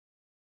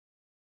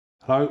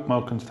Hello,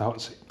 welcome to the Hot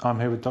Seat. I'm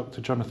here with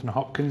Dr Jonathan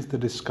Hopkin to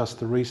discuss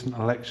the recent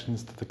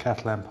elections to the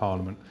Catalan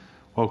Parliament.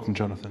 Welcome,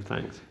 Jonathan.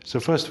 Thanks.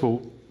 So first of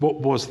all, what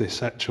was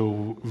this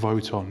actual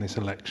vote on, this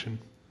election?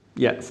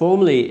 Yeah,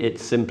 formally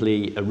it's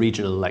simply a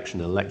regional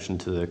election, an election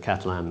to the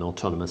Catalan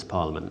Autonomous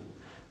Parliament,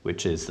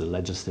 which is the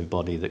legislative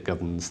body that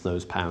governs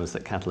those powers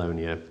that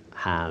Catalonia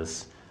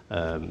has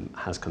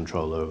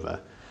control over.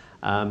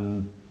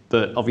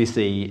 But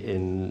obviously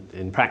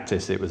in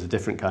practice it was a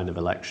different kind of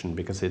election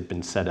because it had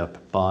been set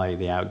up by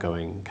the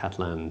outgoing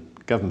Catalan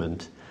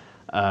government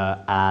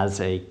as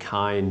a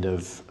kind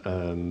of,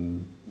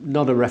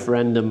 not a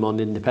referendum on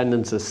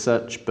independence as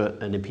such,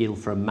 but an appeal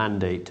for a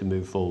mandate to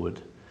move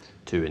forward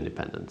to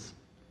independence.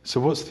 So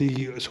what's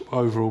the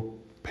overall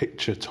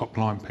picture, top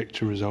line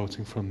picture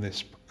resulting from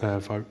this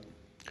vote?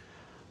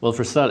 Well,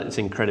 for a start, it's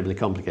incredibly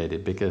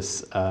complicated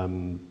because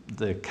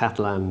the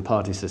Catalan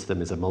party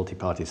system is a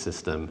multi-party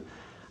system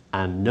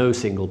and no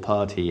single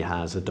party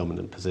has a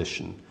dominant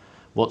position.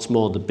 What's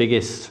more, the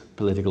biggest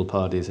political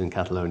parties in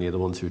Catalonia, the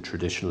ones who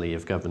traditionally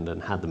have governed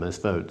and had the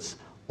most votes,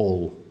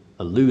 all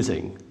are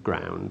losing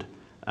ground,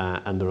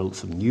 and there are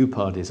lots of new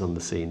parties on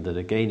the scene that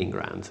are gaining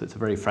ground, so it's a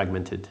very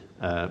fragmented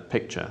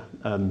picture.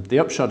 The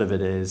upshot of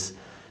it is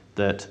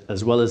that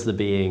as well as there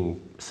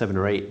being 7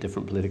 or 8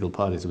 different political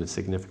parties with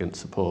significant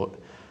support,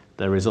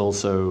 there is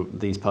also,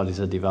 these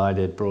parties are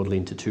divided broadly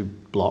into 2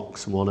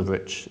 blocks, one of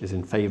which is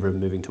in favour of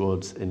moving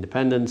towards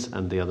independence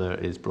and the other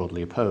is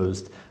broadly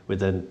opposed, with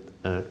then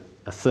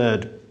a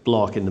third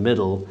block in the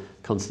middle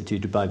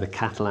constituted by the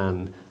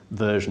Catalan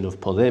version of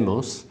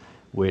Podemos,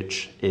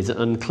 which is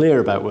unclear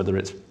about whether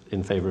it's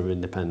in favour of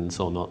independence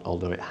or not,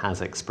 although it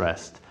has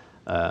expressed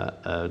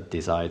a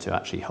desire to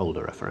actually hold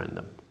a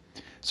referendum.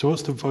 So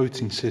what's the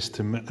voting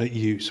system at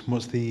use and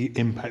what's the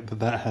impact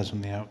that has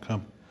on the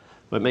outcome?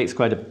 Well, it makes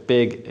quite a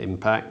big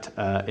impact.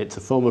 It's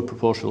a form of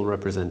proportional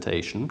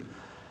representation,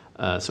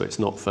 so it's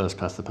not first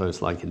past the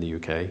post like in the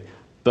UK,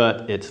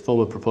 but it's a form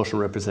of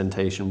proportional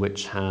representation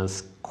which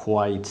has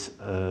quite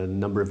a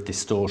number of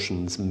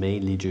distortions,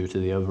 mainly due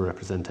to the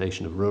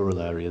overrepresentation of rural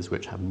areas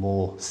which have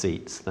more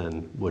seats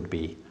than would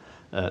be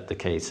the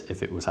case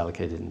if it was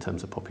allocated in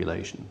terms of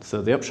population.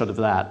 So the upshot of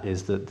that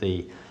is that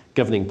the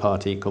governing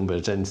party,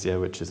 Convergencia,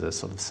 which is a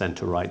sort of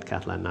centre-right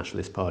Catalan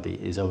nationalist party,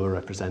 is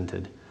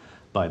overrepresented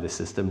by the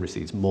system,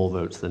 receives more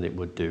votes than it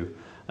would do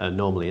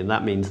normally. And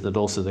that means that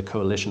also the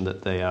coalition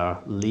that they are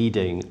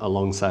leading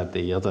alongside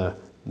the other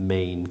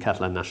main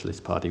Catalan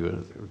nationalist party,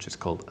 which is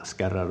called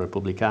Esquerra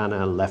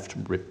Republicana, left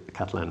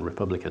Catalan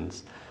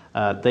Republicans,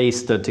 they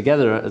stood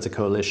together as a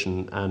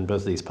coalition and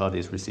both of these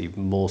parties received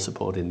more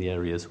support in the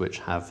areas which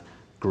have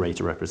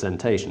greater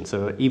representation.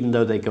 So even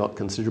though they got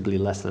considerably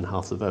less than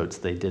half the votes,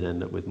 they did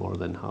end up with more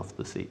than half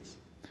the seats.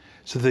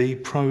 So the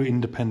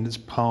pro-independence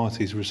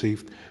parties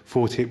received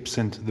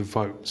 48% of the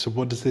vote. So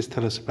what does this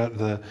tell us about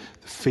the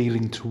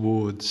feeling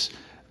towards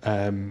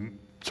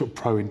sort of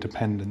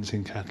pro-independence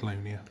in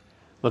Catalonia?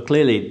 Well,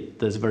 clearly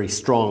there's very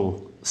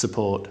strong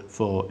support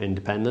for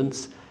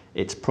independence.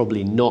 It's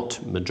probably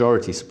not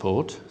majority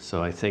support.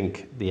 So I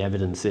think the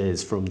evidence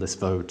is from this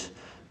vote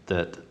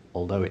that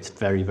although it's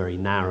very, very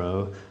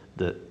narrow,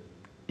 that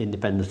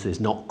independence is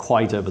not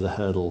quite over the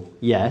hurdle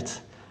yet.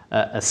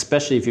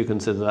 Especially if you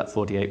consider that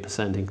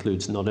 48%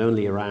 includes not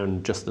only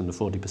around just under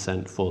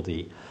 40% for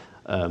the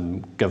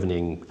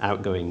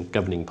outgoing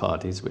governing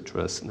parties, which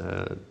was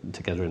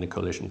together in a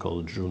coalition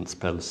called Junts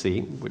pel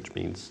Sí, which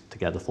means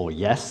together for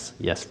yes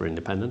for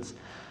independence.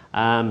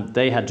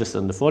 They had just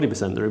under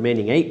 40%. The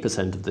remaining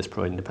 8% of this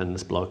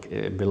pro-independence bloc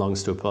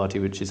belongs to a party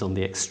which is on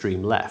the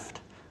extreme left,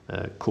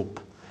 CUP.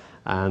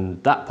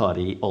 And that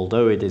party,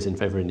 although it is in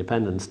favour of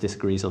independence,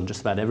 disagrees on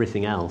just about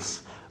everything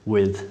else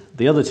with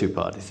the other 2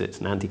 parties. It's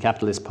an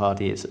anti-capitalist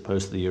party, it's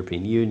opposed to the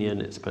European Union,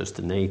 it's opposed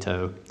to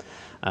NATO,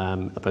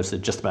 opposed to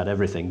just about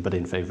everything but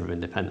in favour of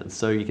independence.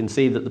 So you can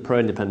see that the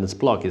pro-independence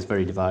bloc is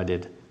very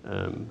divided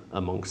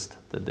amongst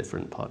the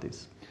different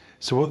parties.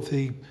 So what are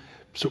the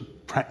sort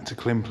of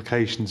practical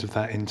implications of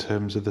that in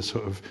terms of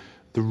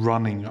the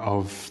running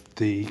of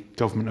the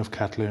government of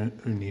Catalonia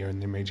in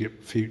the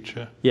immediate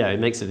future? Yeah, it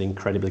makes it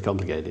incredibly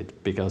complicated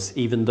because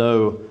even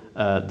though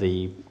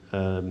the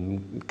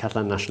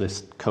Catalan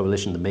nationalist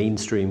coalition, the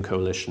mainstream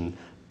coalition,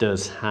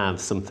 does have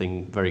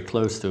something very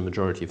close to a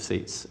majority of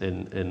seats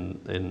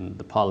in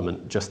the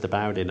parliament, just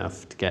about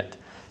enough to get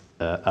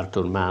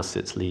Artur Mas,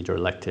 its leader,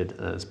 elected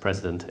as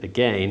president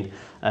again.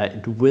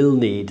 It will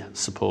need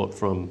support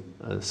from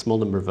a small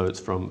number of votes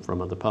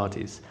from other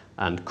parties.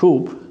 And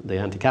CUP, the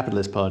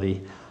anti-capitalist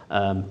party,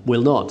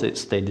 will not. It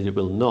stated it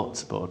will not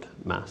support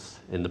Mas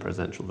in the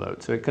presidential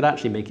vote. So it could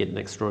actually make it an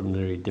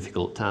extraordinarily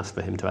difficult task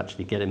for him to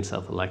actually get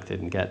himself elected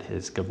and get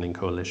his governing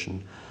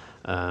coalition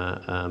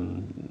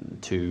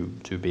to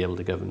be able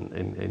to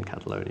govern in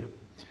Catalonia.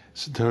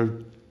 So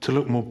to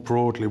look more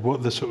broadly,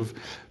 what are the sort of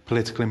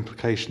political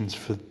implications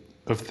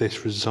of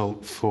this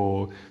result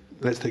for,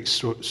 let's take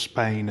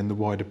Spain and the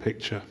wider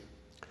picture?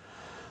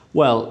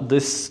 Well,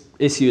 this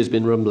issue has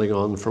been rumbling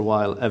on for a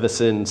while, ever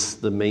since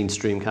the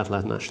mainstream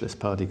Catalan nationalist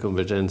party,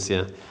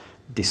 Convergencia,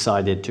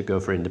 decided to go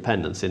for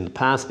independence. In the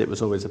past, it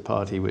was always a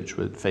party which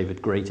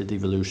favoured greater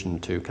devolution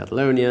to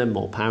Catalonia,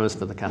 more powers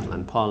for the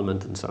Catalan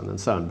Parliament, and so on and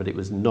so on. But it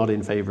was not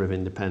in favour of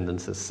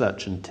independence as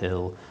such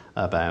until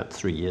about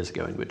 3 years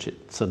ago, in which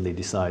it suddenly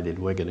decided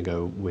we're going to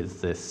go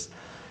with this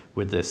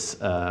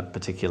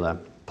particular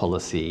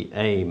policy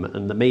aim.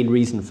 And the main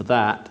reason for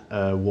that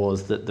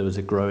was that there was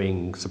a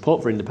growing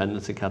support for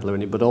independence in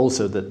Catalonia, but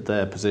also that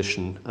their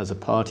position as a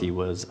party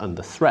was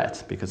under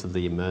threat because of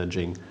the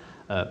emerging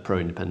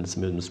pro-independence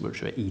movements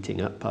which were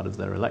eating up part of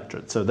their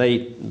electorate. So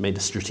they made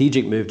a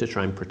strategic move to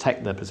try and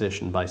protect their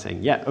position by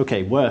saying, yeah,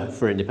 okay, we're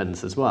for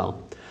independence as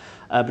well.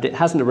 But it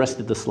hasn't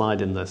arrested the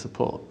slide in their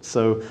support.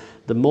 So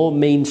the more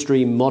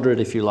mainstream, moderate,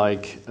 if you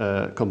like,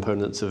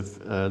 components of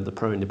the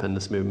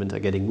pro-independence movement are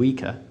getting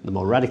weaker, the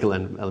more radical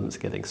elements are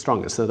getting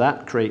stronger. So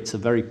that creates a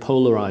very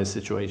polarized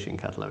situation in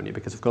Catalonia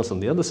because, of course, on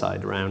the other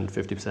side, around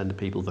 50% of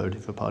people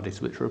voted for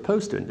parties which were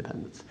opposed to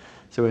independence.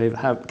 So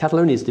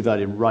Catalonia is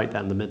divided right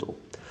down the middle.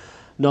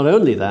 Not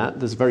only that,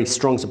 there's very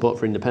strong support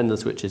for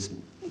independence, which is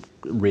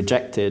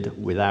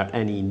rejected without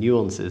any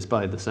nuances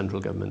by the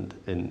central government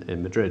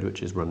in Madrid,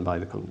 which is run by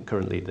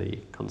currently the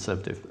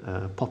Conservative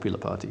Popular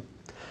Party.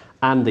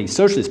 And the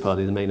Socialist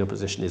Party, the main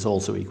opposition, is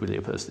also equally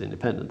opposed to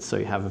independence. So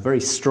you have a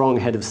very strong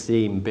head of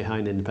steam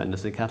behind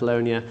independence in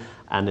Catalonia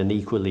and an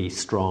equally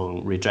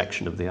strong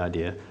rejection of the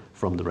idea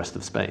from the rest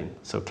of Spain.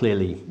 So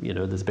clearly,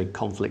 there's a big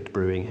conflict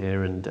brewing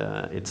here, and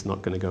it's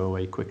not going to go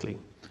away quickly.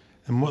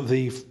 And what are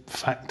the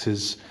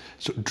factors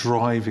sort of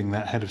driving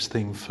that head of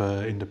steam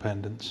for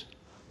independence?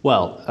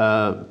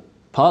 Well,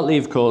 partly,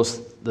 of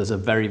course, there's a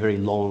very, very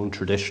long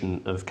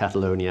tradition of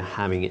Catalonia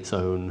having its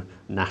own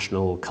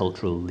national,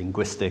 cultural,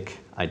 linguistic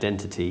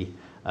identity.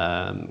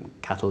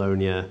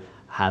 Catalonia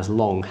has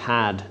long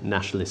had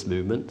nationalist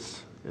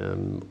movements.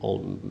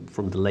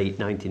 From the late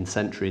 19th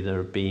century, there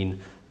have been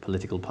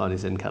political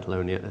parties in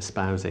Catalonia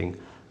espousing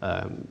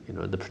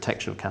the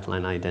protection of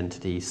Catalan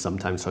identity,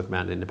 sometimes talking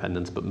about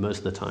independence, but most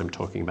of the time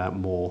talking about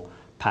more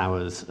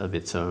powers of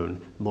its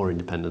own, more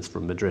independence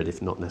from Madrid,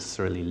 if not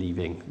necessarily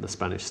leaving the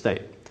Spanish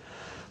state.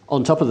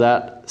 On top of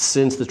that,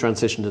 since the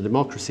transition to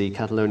democracy,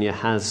 Catalonia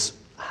has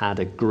had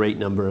a great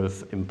number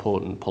of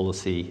important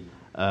policy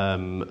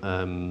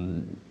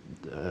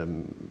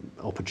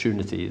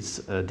opportunities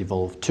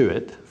devolved to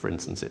it. For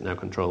instance, it now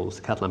controls,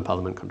 the Catalan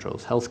Parliament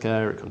controls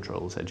healthcare, it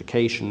controls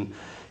education,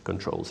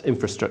 controls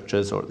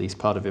infrastructures, or at least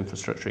part of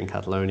infrastructure in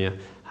Catalonia,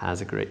 has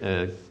a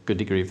good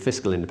degree of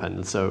fiscal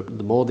independence. So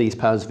the more these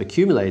powers have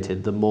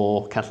accumulated, the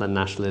more Catalan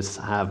nationalists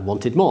have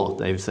wanted more.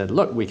 They've said,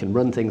 look, we can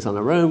run things on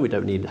our own, we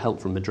don't need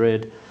help from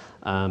Madrid,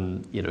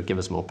 give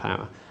us more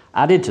power.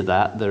 Added to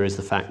that, there is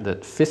the fact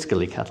that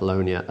fiscally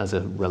Catalonia, as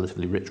a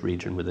relatively rich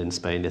region within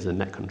Spain, is a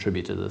net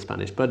contributor to the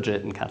Spanish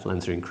budget, and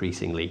Catalans are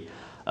increasingly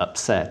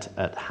upset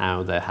at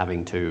how they're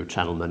having to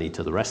channel money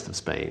to the rest of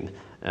Spain,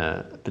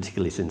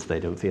 particularly since they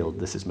don't feel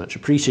this is much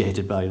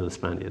appreciated by the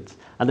Spaniards.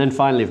 And then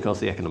finally, of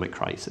course, the economic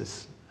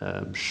crisis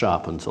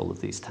sharpens all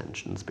of these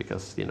tensions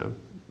because, the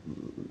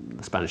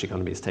Spanish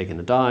economy has taken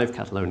a dive,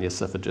 Catalonia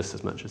suffered just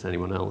as much as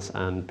anyone else,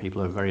 and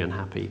people are very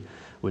unhappy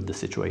with the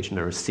situation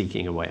and are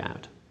seeking a way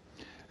out.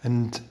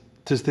 And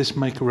does this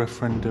make a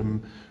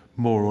referendum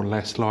more or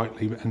less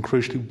likely? And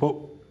crucially, what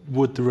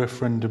would the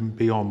referendum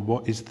be on?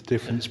 What is the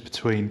difference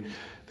between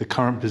the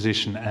current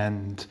position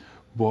and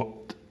what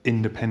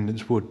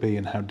independence would be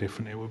and how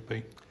different it would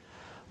be?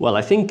 Well,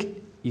 I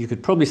think you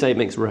could probably say it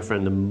makes a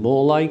referendum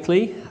more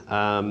likely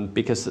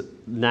because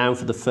now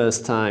for the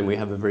first time we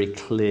have a very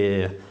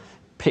clear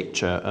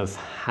picture of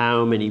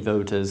how many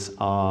voters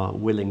are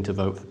willing to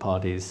vote for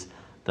parties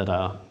that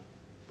are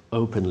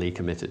openly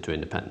committed to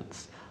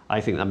independence. I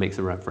think that makes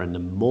a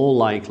referendum more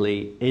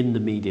likely in the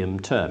medium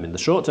term. In the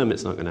short term,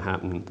 it's not going to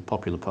happen. The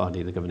Popular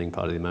Party, the governing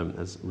party at the moment,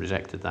 has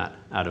rejected that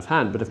out of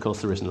hand. But of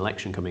course, there is an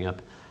election coming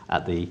up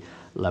at the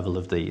level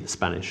of the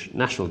Spanish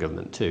national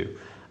government too.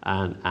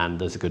 And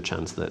there's a good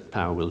chance that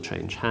power will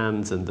change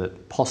hands and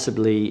that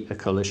possibly a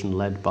coalition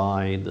led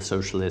by the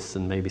socialists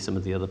and maybe some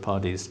of the other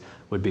parties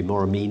would be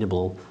more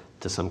amenable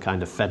to some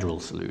kind of federal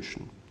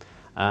solution,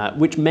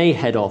 which may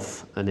head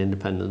off an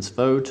independence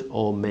vote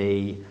or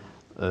may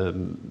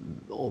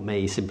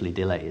simply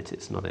delay it.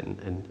 It's not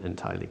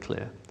entirely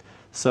clear.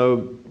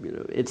 So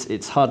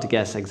it's hard to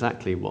guess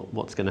exactly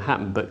what's going to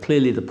happen, but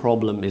clearly the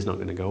problem is not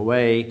going to go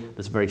away.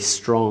 There's very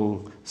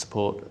strong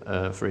support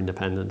for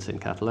independence in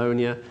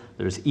Catalonia.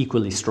 There is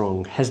equally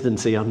strong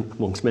hesitancy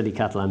amongst many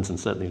Catalans and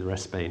certainly the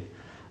rest of Spain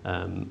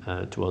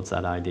towards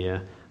that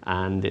idea,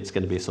 and it's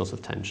going to be a source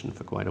of tension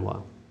for quite a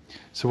while.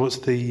 So what's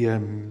the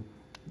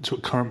sort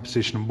of current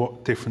position and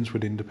what difference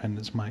would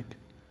independence make?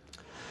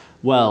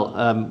 Well,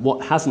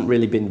 what hasn't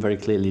really been very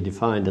clearly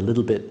defined, a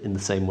little bit in the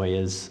same way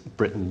as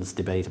Britain's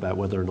debate about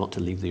whether or not to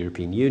leave the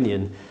European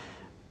Union,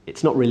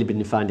 it's not really been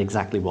defined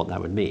exactly what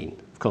that would mean.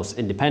 Of course,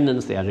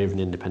 independence, the idea of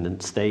an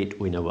independent state,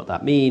 we know what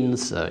that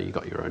means. You've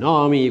got your own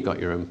army, you've got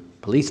your own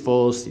police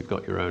force, you've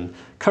got your own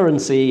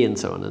currency, and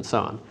so on and so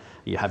on.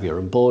 You have your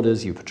own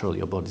borders, you patrol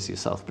your borders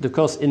yourself. But of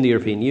course, in the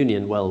European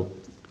Union, well,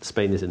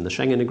 Spain is in the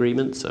Schengen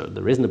Agreement, so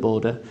there isn't a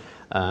border.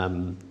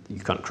 You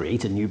can't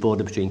create a new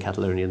border between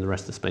Catalonia and the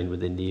rest of Spain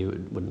within the EU.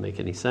 It wouldn't make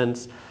any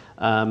sense.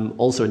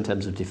 Also, in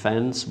terms of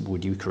defence,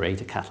 would you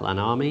create a Catalan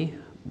army?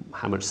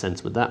 How much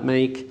sense would that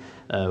make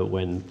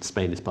when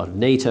Spain is part of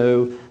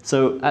NATO?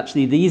 So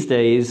actually these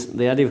days,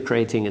 the idea of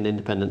creating an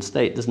independent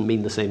state doesn't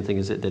mean the same thing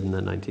as it did in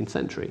the 19th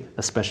century,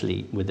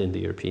 especially within the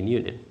European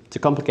Union. To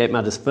complicate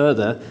matters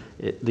further,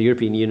 the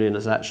European Union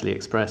has actually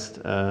expressed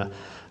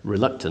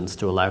reluctance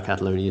to allow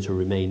Catalonia to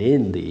remain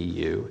in the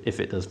EU if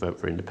it does vote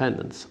for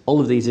independence.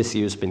 All of these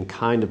issues have been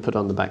kind of put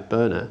on the back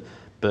burner,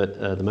 but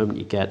the moment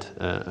you get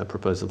a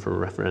proposal for a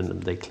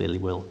referendum, they clearly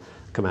will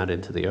come out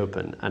into the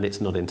open, and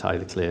it's not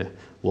entirely clear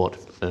what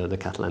the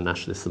Catalan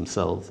nationalists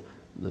themselves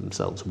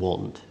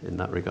want in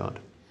that regard.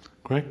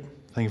 Great.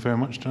 Thank you very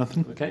much,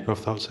 Jonathan. Okay. You're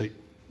off the hot seat.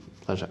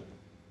 Pleasure.